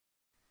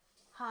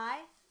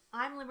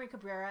I'm Limarie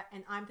Cabrera,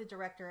 and I'm the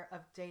Director of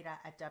Data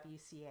at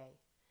WCA.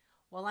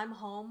 While I'm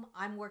home,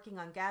 I'm working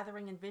on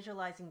gathering and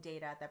visualizing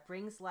data that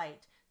brings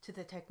light to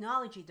the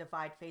technology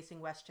divide facing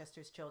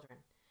Westchester's children.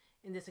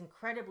 In this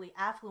incredibly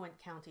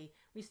affluent county,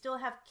 we still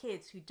have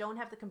kids who don't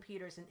have the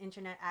computers and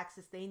internet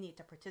access they need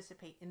to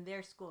participate in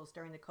their schools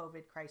during the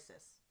COVID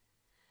crisis.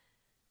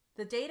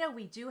 The data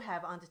we do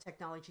have on the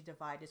technology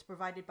divide is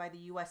provided by the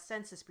U.S.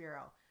 Census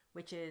Bureau,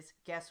 which is,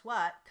 guess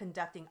what,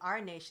 conducting our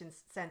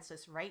nation's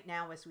census right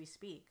now as we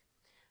speak.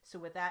 So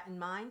with that in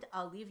mind,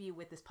 I'll leave you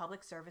with this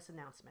public service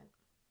announcement.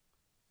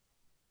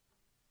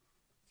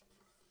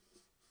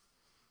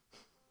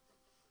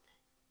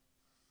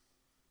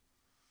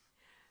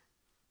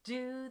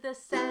 Do the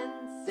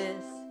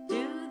census,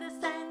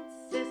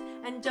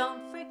 and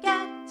don't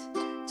forget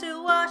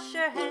to wash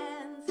your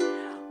hands.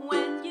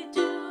 When you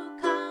do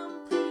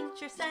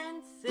complete your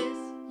census,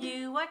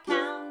 you are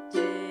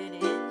counted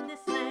in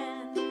this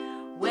land.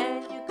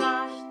 When you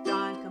gosh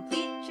darn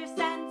complete your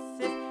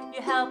census,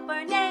 you help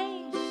our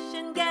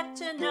nation get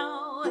to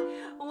know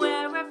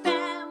where our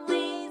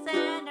families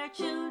and our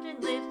children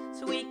live,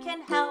 so we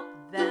can help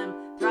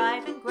them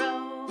thrive and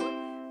grow.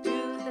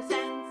 Do the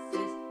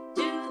census,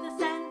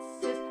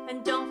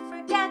 and don't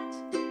forget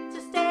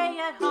to stay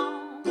at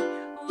home.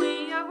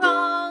 We are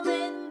all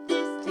in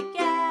this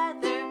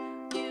together.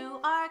 You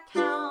are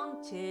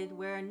counted,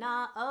 we're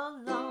not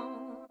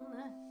alone.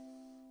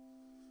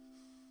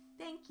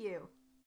 Thank you.